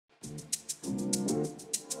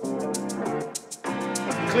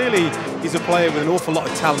clearly he's a player with an awful lot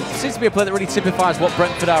of talent. He seems to be a player that really typifies what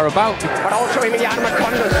Brentford are about. But also Emiliano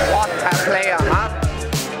Marcondes, what a player, huh?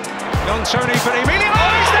 On Tony, but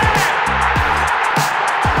Emiliano is there!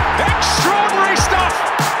 Extraordinary stuff!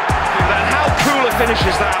 And how cool a finish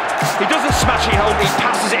is that? He doesn't smash it home, he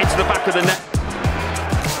passes it into the back of the net.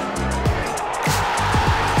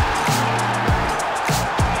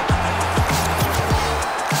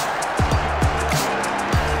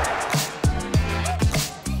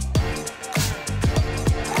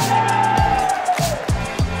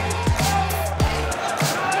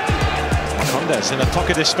 In a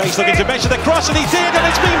pocketed space, looking to measure the cross, and he did, and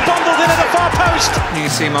it's been bundled in at the far post. You can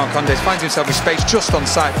see Marcondes finds himself with space just on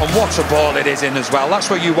side, and what a ball it is in as well. That's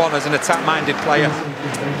what you want as an attack-minded player.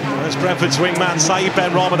 There's Brentford's wingman, Saeed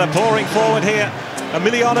Ben Rama. They're pouring forward here.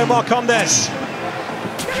 Emiliano Marcondes.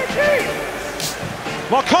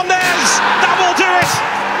 Marcondes! That will do it!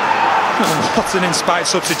 What an inspired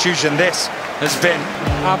substitution this has been.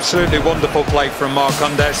 Absolutely wonderful play from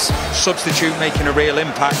Marcondes. Substitute making a real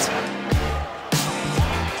impact.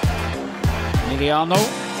 Emiliano.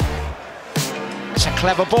 It's a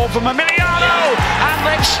clever ball from Emiliano, and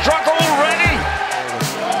they've struck already.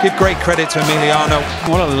 Give great credit to Emiliano.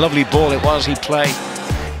 What a lovely ball it was he played.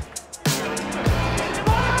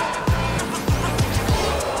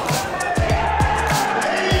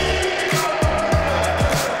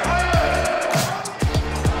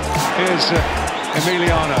 Here's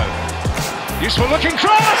Emiliano. Useful looking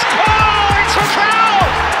cross. Oh, it took out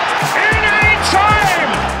in any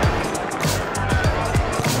time.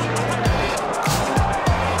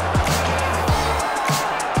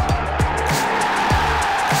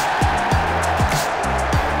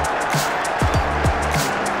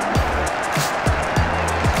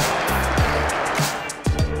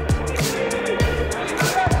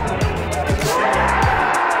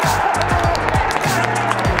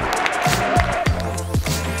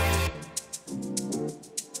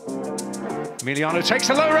 Emiliano takes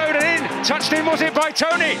the low road and in. Touched in, was it, by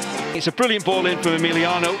Tony? It's a brilliant ball in from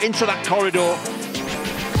Emiliano into that corridor.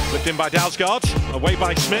 Flipped in by Dalsgaard, away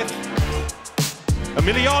by Smith.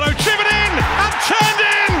 Emiliano driven in and turned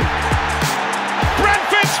in!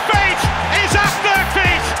 Brentford's fate is at their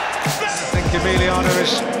feet! I think Emiliano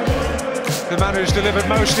is the man who's delivered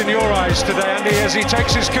most in your eyes today, Andy, as he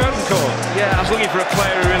takes his curtain call. Yeah, I was looking for a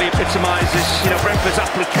player who really epitomises, Brentford's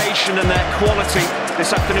application and their quality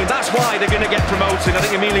this afternoon. That's why they're going to get promoted. I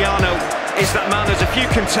think Emiliano is that man. There's a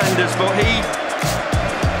few contenders, but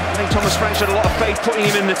I think Thomas Frank had a lot of faith putting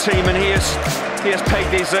him in the team, and he has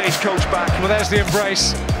paid his coach back. Well, there's the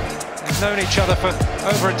embrace. They've known each other for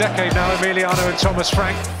over a decade now, Emiliano and Thomas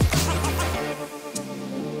Frank.